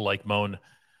 I feel like, Moan,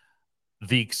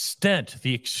 the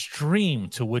extreme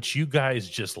to which you guys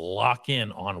just lock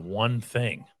in on one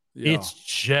thing. Yeah. It's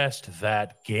just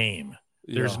that game.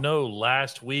 Yeah. There's no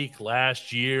last week,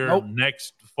 last year,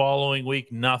 next following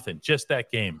week, nothing. Just that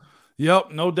game.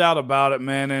 Yep, no doubt about it,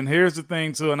 man. And here's the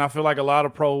thing, too, and I feel like a lot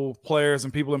of pro players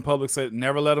and people in public say,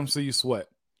 never let him see you sweat.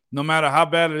 No matter how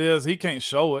bad it is, he can't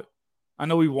show it. I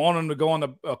know we want him to go in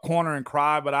a corner and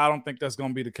cry, but I don't think that's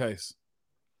going to be the case.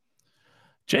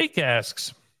 Jake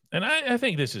asks, and I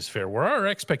think this is fair, were our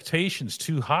expectations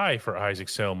too high for Isaac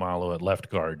Seumalo at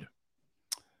left guard?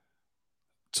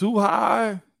 Too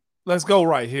high? Let's go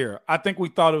right here. I think we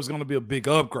thought it was going to be a big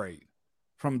upgrade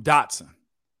from Dotson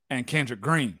and Kendrick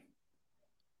Green.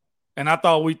 And I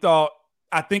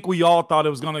think we all thought it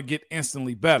was going to get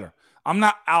instantly better. I'm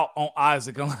not out on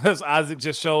Isaac unless Isaac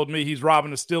just showed me he's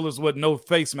robbing the Steelers with no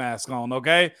face mask on,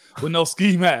 okay? With no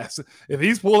ski mask. If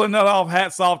he's pulling that off,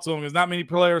 hats off to him. There's not many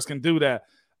players can do that.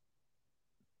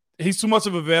 He's too much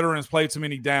of a veteran, has played too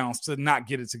many downs to not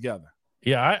get it together.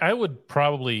 Yeah, I would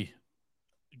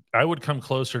come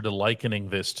closer to likening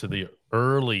this to the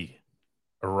early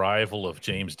arrival of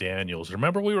James Daniels.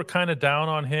 Remember, we were kind of down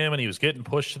on him and he was getting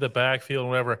pushed to the backfield and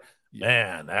whatever.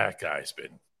 Man, that guy's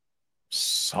been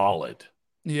solid.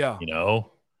 Yeah.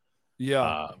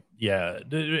 Yeah.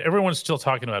 Everyone's still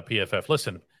talking about PFF.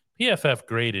 Listen, PFF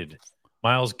graded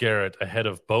Myles Garrett ahead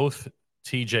of both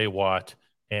TJ Watt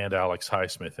and Alex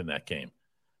Highsmith in that game.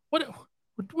 What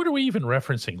are we even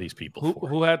referencing these people for?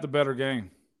 Who had the better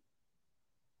game?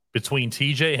 Between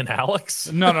TJ and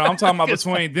Alex? No, I'm talking about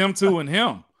between them two and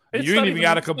him. You ain't even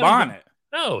got to combine it.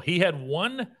 No, he had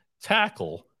one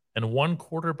tackle and one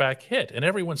quarterback hit. And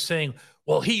everyone's saying,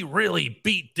 well, he really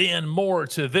beat Dan Moore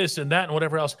to this and that and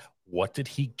whatever else. What did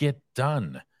he get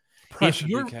done?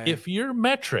 If your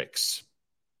metrics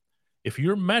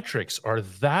are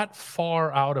that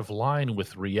far out of line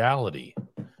with reality,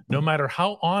 no matter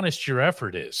how honest your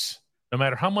effort is, no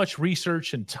matter how much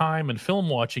research and time and film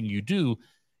watching you do,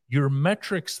 your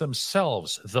metrics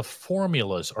themselves, the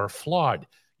formulas are flawed.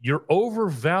 You're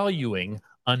overvaluing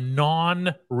a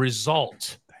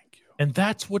non-result. Thank you. And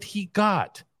that's what he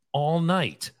got all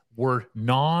night, were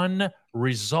non-results.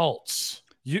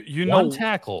 You know, one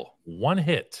tackle, one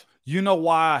hit. You know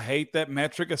why I hate that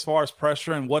metric as far as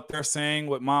pressure and what they're saying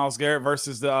with Myles Garrett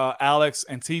versus Alex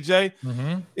and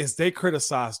TJ is they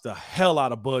criticized the hell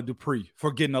out of Bud Dupree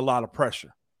for getting a lot of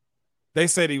pressure. They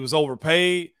said he was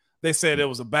overpaid. They said it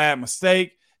was a bad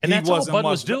mistake. And that's all Bud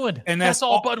was doing. And that's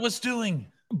all Bud was doing.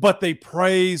 But they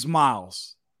praise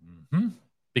Myles.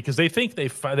 Because they think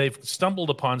they've stumbled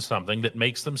upon something that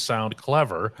makes them sound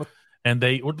clever. And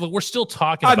we're still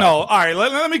talking about I know. All right,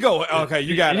 let me go. Okay,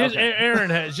 you got it. Okay.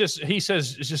 Aaron he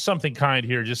says it's just something kind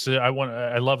here. Just I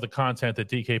love the content that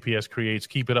DKPS creates.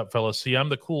 Keep it up, fellas. See, I'm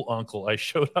the cool uncle. I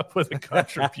showed up with a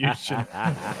contribution.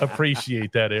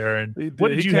 Appreciate that, Aaron. What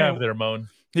did you have there, Moan?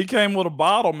 He came with a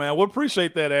bottle, man. We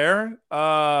appreciate that, Aaron.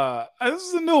 This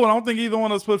is a new one. I don't think either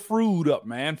one of us put Frood up,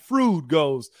 man. Frood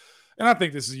goes. And I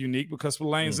think this is unique because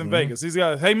Spillane's in Vegas. He's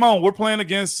got, hey, Moan, we're playing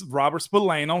against Robert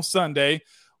Spillane on Sunday.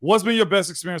 What's been your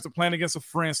best experience of playing against a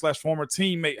friend/former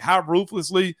teammate? How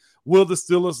ruthlessly will the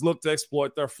Steelers look to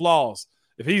exploit their flaws?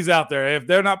 If he's out there, if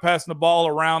they're not passing the ball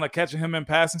around or catching him in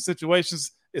passing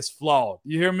situations, it's flawed.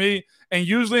 You hear me? And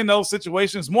usually in those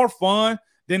situations, more fun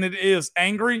than it is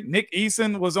angry. Nick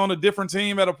Eason was on a different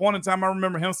team at a point in time. I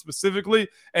remember him specifically,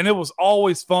 and it was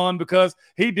always fun because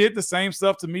he did the same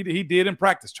stuff to me that he did in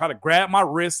practice, try to grab my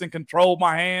wrists and control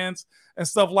my hands and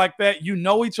stuff like that. You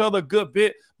know each other a good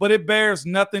bit, but it bears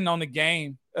nothing on the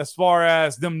game as far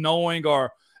as them knowing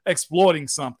or exploiting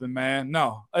something, man.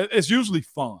 No, it's usually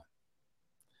fun.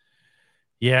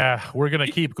 Yeah, we're going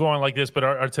to keep going like this, but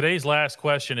our today's last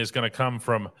question is going to come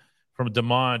from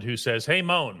Demond, who says, hey,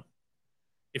 Moan,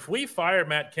 if we fire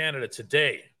Matt Canada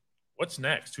today, what's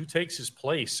next? Who takes his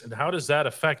place? And how does that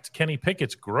affect Kenny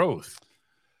Pickett's growth?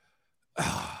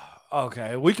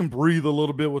 Okay, we can breathe a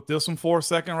little bit with this one for a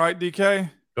second, right, DK?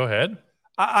 Go ahead.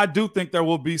 I do think there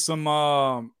will be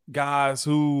some guys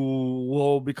who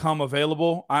will become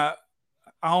available. I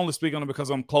only speak on it because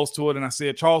I'm close to it, and I see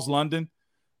it. Charles London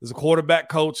is a quarterback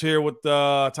coach here with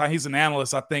he's an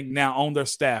analyst, I think, now on their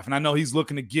staff. And I know he's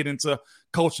looking to get into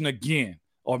coaching again,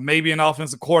 or maybe an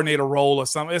offensive coordinator role or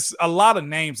something. It's a lot of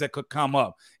names that could come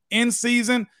up. In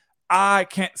season, I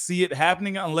can't see it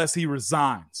happening unless he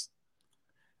resigns.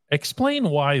 Explain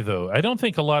why, though. I don't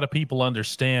think a lot of people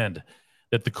understand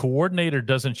that the coordinator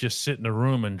doesn't just sit in a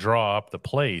room and draw up the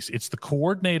plays. It's the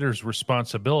coordinator's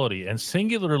responsibility, and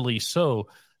singularly so,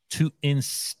 to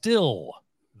instill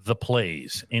the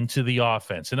plays into the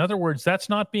offense. In other words, that's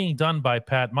not being done by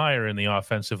Pat Meyer in the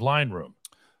offensive line room.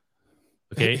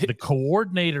 Okay, the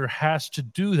coordinator has to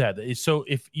do that. So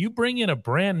if you bring in a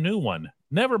brand new one,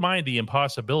 never mind the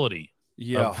impossibility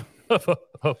of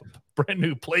a brand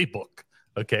new playbook,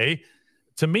 okay?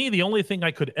 To me, the only thing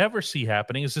I could ever see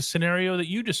happening is the scenario that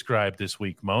you described this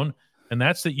week, Moan, and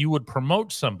that's that you would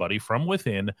promote somebody from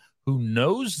within who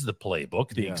knows the playbook,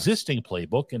 the existing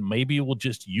playbook, and maybe will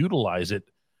just utilize it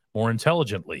more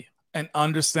intelligently. And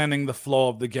understanding the flow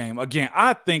of the game. Again,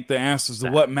 I think the answers to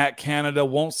what Matt Canada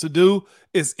wants to do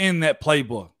is in that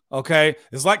playbook, okay?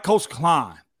 It's like Coach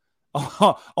Klein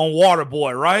on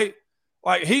Waterboy, right?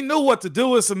 Like, he knew what to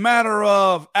do. It's a matter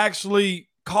of actually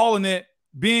calling it,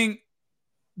 being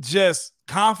just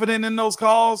confident in those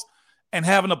calls, and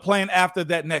having a plan after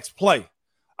that next play.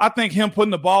 I think him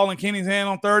putting the ball in Kenny's hand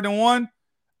on 3rd and 1,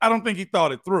 I don't think he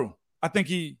thought it through. I think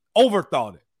he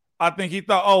overthought it. I think he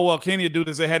thought, oh, well, Kenny would do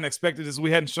this. They hadn't expected this.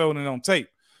 We hadn't shown it on tape.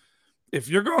 If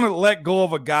you're going to let go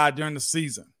of a guy during the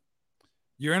season,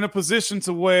 you're in a position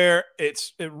to where it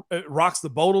rocks the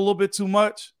boat a little bit too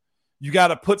much. You got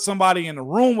to put somebody in the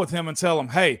room with him and tell him,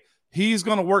 hey, he's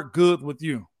going to work good with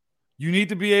you. You need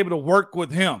to be able to work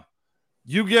with him.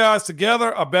 You guys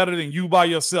together are better than you by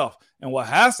yourself. And what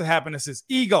has to happen is his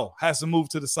ego has to move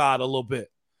to the side a little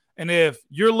bit. And if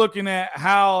you're looking at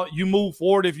how you move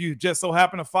forward, if you just so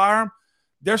happen to fire him,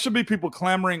 there should be people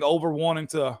clamoring over wanting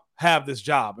to have this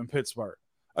job in Pittsburgh.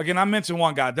 Again, I mentioned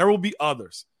one guy. There will be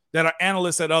others that are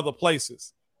analysts at other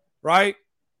places, right?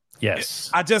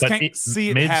 Yes. I just can't see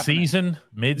it happening.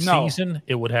 Mid-season,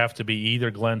 it would have to be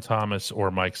either Glenn Thomas or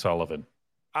Mike Sullivan.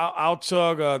 I'll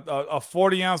chug a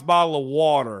 40-ounce bottle of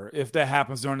water if that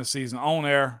happens during the season. On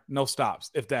air, no stops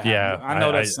if that happens. I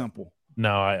know that's simple.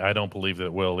 No, I don't believe that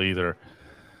it will either.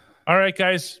 All right,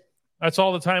 guys. That's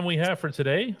all the time we have for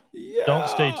today. Yeah. Don't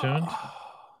stay tuned.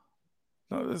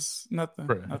 No, there's nothing.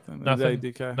 Nothing. Nothing?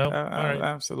 Today, DK. Nope. All right.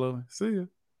 Absolutely. See you.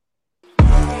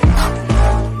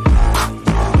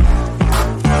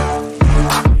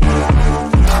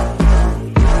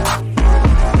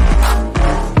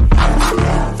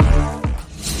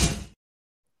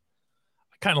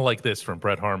 Kind of like this from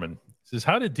Brett Harmon. He says,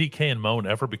 how did DK and Moan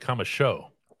ever become a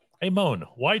show? Hey, Moan,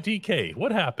 why DK?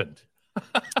 What happened?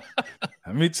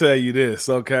 Let me tell you this,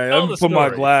 okay? Let me put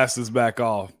my glasses back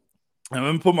off. And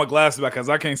let me put my glasses back because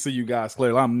I can't see you guys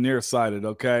clearly. I'm nearsighted,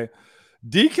 okay?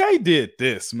 DK did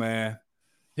this, man.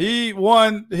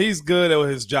 He's good at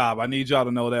his job. I need y'all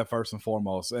to know that first and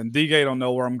foremost. And DK don't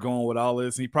know where I'm going with all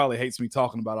this. He probably hates me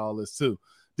talking about all this too.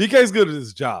 DK's good at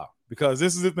his job. Because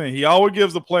this is the thing. He always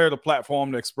gives the player the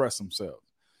platform to express himself.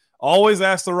 Always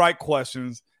asks the right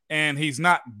questions, and he's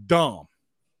not dumb.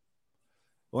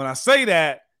 When I say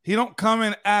that, he don't come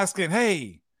in asking,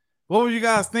 hey, what were you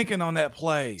guys thinking on that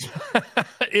play?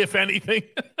 If anything.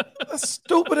 That's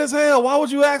stupid as hell. Why would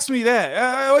you ask me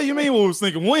that? What do you mean what was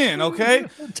thinking? When, okay?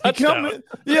 Touchdown.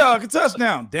 A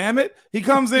touchdown, damn it. He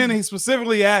comes in and he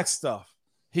specifically asks stuff.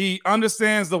 He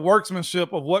understands the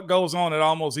workmanship of what goes on at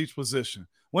almost each position.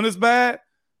 When it's bad,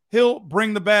 he'll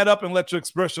bring the bad up and let you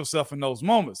express yourself in those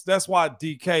moments. That's why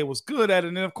DK was good at it.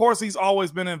 And of course, he's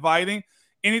always been inviting.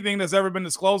 Anything that's ever been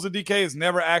disclosed to DK has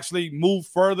never actually moved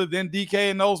further than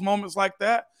DK in those moments like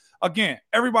that. Again,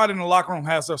 everybody in the locker room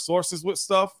has their sources with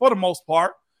stuff for the most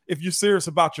part, if you're serious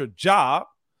about your job.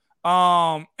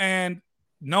 And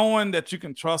knowing that you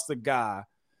can trust a guy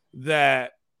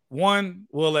that, one,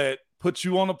 will put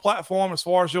you on the platform as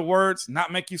far as your words,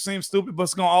 not make you seem stupid, but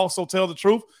it's going to also tell the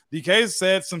truth. DK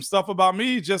said some stuff about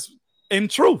me just in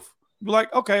truth. Be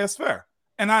like, okay, that's fair.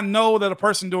 And I know that a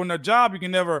person doing their job, you can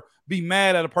never be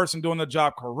mad at a person doing their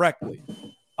job correctly.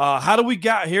 How do we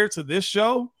get here to this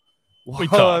show? We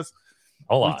talked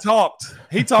a lot.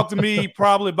 He talked to me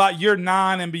probably about year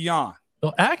 9 and beyond.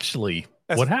 Well, actually,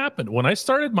 what happened when I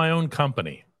started my own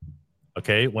company,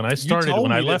 okay, when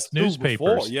I left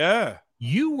newspapers, yeah.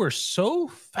 You were so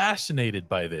fascinated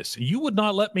by this. You would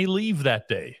not let me leave that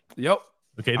day. Yep.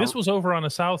 Okay, this was over on the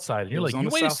south side. And you're like,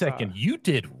 wait a second, you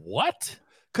did what?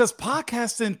 Because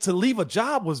podcasting to leave a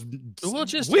job was weird.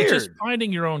 Just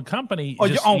finding your own company.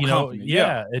 Your own company.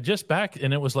 Yeah. It just back,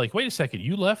 and it was like, wait a second,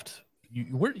 you left.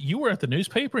 You were at the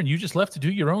newspaper and you just left to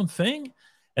do your own thing?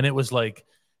 And it was like,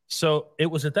 so it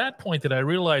was at that point that I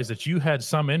realized that you had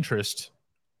some interest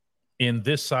in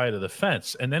this side of the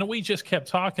fence. And then we just kept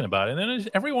talking about it. And then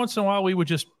every once in a while we would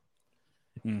just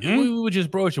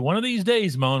broach it. One of these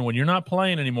days, Moan, when you're not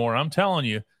playing anymore, I'm telling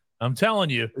you.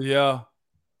 Yeah.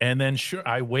 And then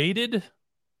I waited,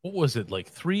 what was it, like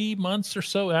 3 months or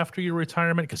so after your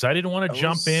retirement? Because I didn't want to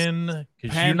jump in.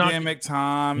 Pandemic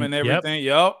time and everything.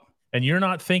 Yep. And you're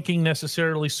not thinking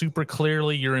necessarily super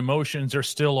clearly. Your emotions are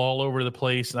still all over the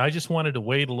place. And I just wanted to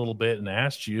wait a little bit and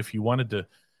asked you if you wanted to,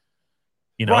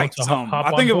 hop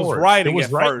I think it was writing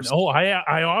at first. Oh,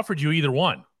 I offered you either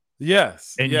one.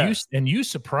 Yes. And you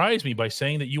surprised me by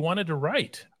saying that you wanted to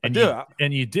write. And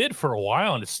you did for a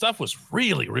while, and the stuff was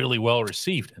really, really well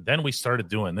received. And then we started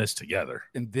doing this together.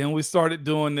 And then we started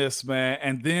doing this, man.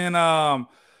 And then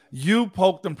you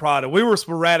poked and prodded. We were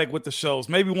sporadic with the shows,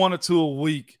 maybe 1 or 2 a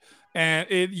week. And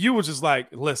you were just like,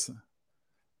 listen,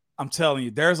 I'm telling you,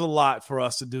 there's a lot for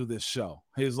us to do this show.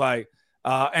 He was like,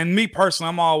 and me personally,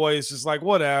 I'm always just like,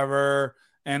 whatever.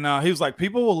 And he was like,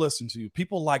 people will listen to you.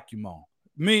 People like you, Mo.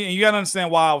 Me, and you got to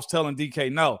understand why I was telling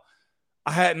DK, no,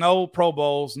 I had no Pro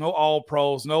Bowls, no All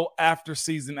Pros, no after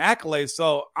season accolades.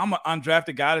 So I'm an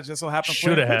undrafted guy that just so happens to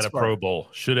should have had a Pro Bowl.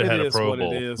 Should have had a Pro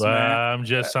Bowl. It is, man.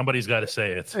 Somebody's got to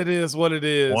say it. It is what it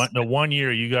is. One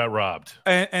year you got robbed.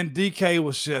 And DK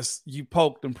was just, you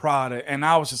poked and prodded. And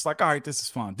I was just like, all right, this is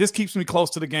fun. This keeps me close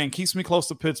to the game, keeps me close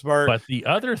to Pittsburgh. But the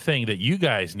other thing that you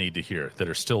guys need to hear that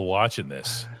are still watching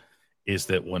this is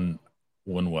that when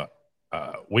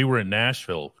we were in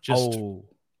Nashville,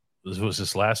 was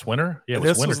this last winter? Yeah,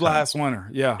 this was last winter.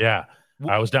 Yeah. Yeah.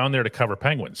 I was down there to cover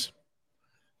Penguins.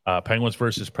 Penguins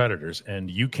versus Predators.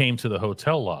 And you came to the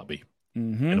hotel lobby.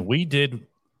 Mm-hmm. And we did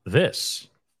this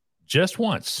just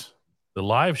once, the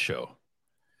live show.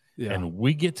 Yeah. And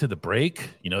we get to the break,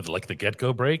 like the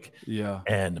get-go break. Yeah.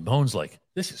 And Moan's like,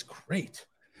 this is great.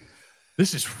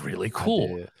 This is really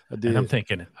cool. I did. And I'm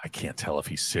thinking, I can't tell if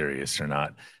he's serious or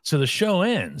not. So the show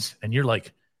ends, and you're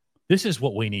like, this is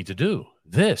what we need to do.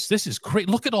 This is great.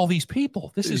 Look at all these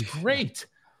people. This is great.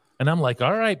 And I'm like,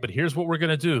 all right, but here's what we're going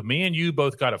to do. Me and you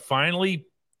both got to finally,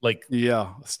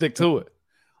 stick to it.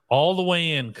 All the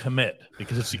way in, commit,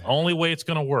 because it's the only way it's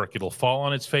going to work. It'll fall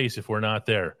on its face if we're not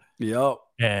there. Yep.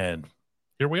 And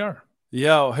here we are.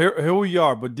 Yeah, here we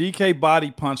are. But DK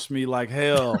body punched me like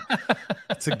hell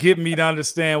to get me to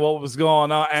understand what was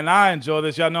going on. And I enjoy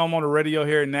this. Y'all know I'm on the radio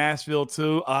here in Nashville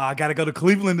too. I got to go to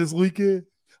Cleveland this weekend.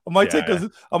 I might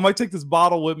take this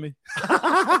bottle with me.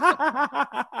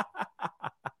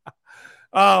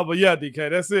 But yeah,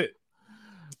 DK, that's it.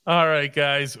 All right,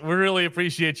 guys. We really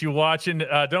appreciate you watching.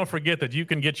 Don't forget that you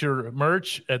can get your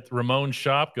merch at Ramon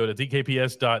Shop. Go to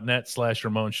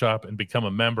dkps.net/Ramon Shop and become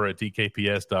a member at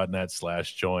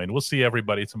dkps.net/join. We'll see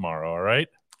everybody tomorrow, all right?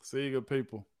 See you, good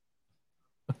people.